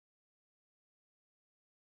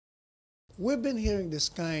we've been hearing this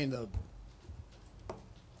kind of,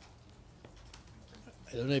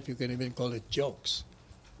 I don't know if you can even call it jokes,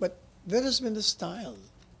 but that has been the style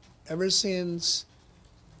ever since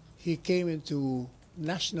he came into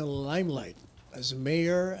national limelight as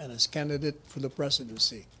mayor and as candidate for the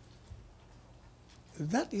presidency.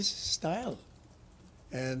 That is his style.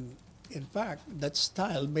 And in fact, that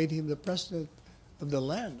style made him the president of the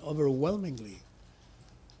land overwhelmingly.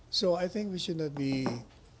 So I think we should not be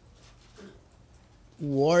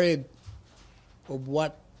worried of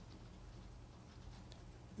what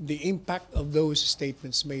the impact of those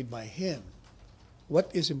statements made by him. What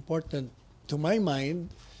is important to my mind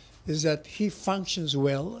is that he functions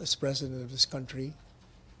well as president of this country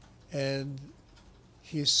and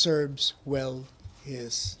he serves well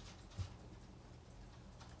his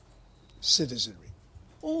citizenry.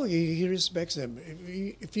 Oh, he respects them.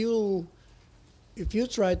 If you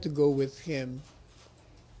try to go with him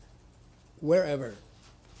wherever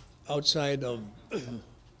outside of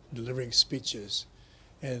delivering speeches,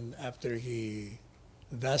 and after he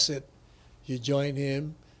does it, you join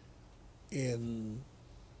him in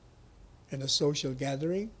a social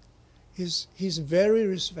gathering, he's very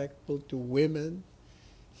respectful to women.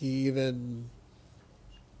 He's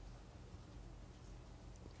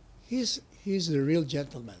the real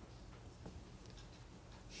gentleman.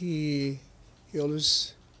 He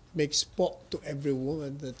always makes sport to every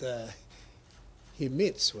woman that he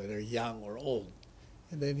meets, whether young or old,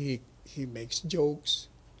 and then he makes jokes.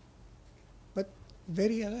 But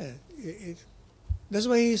very that's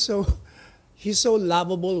why he's so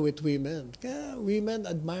lovable with women. Kaya women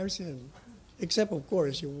admires him. Except of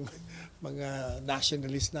course yung mga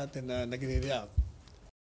nationalists natin na nagre-react.